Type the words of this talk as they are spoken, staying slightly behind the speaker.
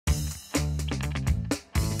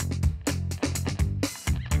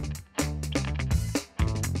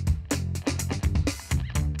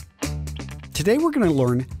Today we're going to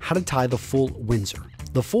learn how to tie the full Windsor.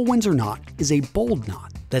 The full Windsor knot is a bold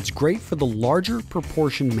knot that's great for the larger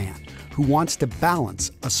proportioned man who wants to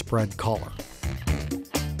balance a spread collar.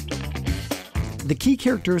 The key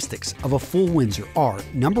characteristics of a full Windsor are,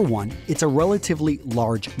 number one, it's a relatively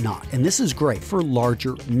large knot, and this is great for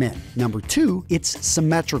larger men. Number two, it's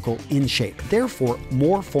symmetrical in shape, therefore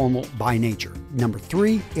more formal by nature. Number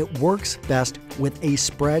three, it works best with a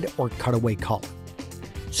spread or cutaway collar.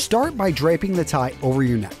 Start by draping the tie over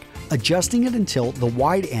your neck, adjusting it until the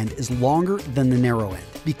wide end is longer than the narrow end.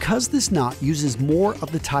 Because this knot uses more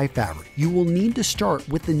of the tie fabric, you will need to start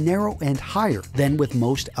with the narrow end higher than with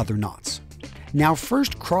most other knots. Now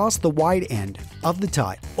first cross the wide end of the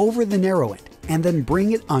tie over the narrow end and then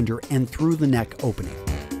bring it under and through the neck opening.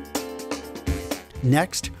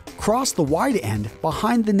 Next, cross the wide end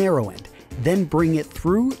behind the narrow end, then bring it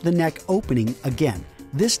through the neck opening again,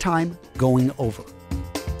 this time going over.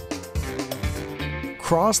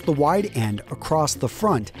 Cross the wide end across the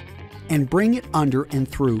front and bring it under and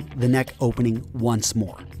through the neck opening once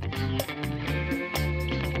more.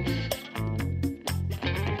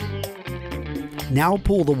 Now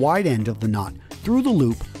pull the wide end of the knot through the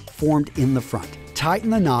loop formed in the front. Tighten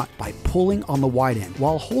the knot by pulling on the wide end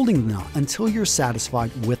while holding the knot until you're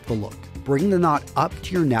satisfied with the look. Bring the knot up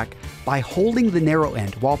to your neck by holding the narrow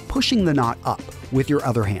end while pushing the knot up with your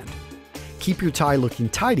other hand. Keep your tie looking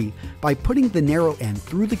tidy by putting the narrow end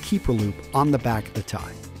through the keeper loop on the back of the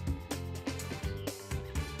tie.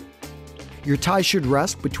 Your tie should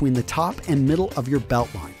rest between the top and middle of your belt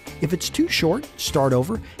line. If it's too short, start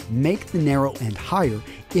over, make the narrow end higher.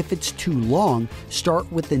 If it's too long,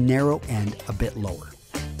 start with the narrow end a bit lower.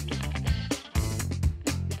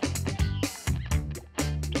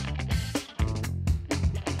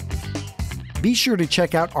 Be sure to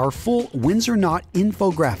check out our full Windsor knot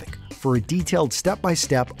infographic for a detailed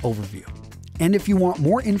step-by-step overview. And if you want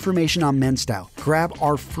more information on men's style, grab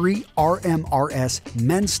our free RMRS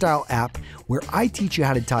Men's Style app where I teach you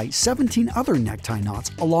how to tie 17 other necktie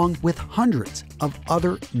knots along with hundreds of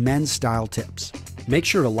other men's style tips. Make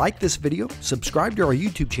sure to like this video, subscribe to our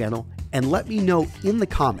YouTube channel, and let me know in the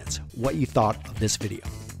comments what you thought of this video.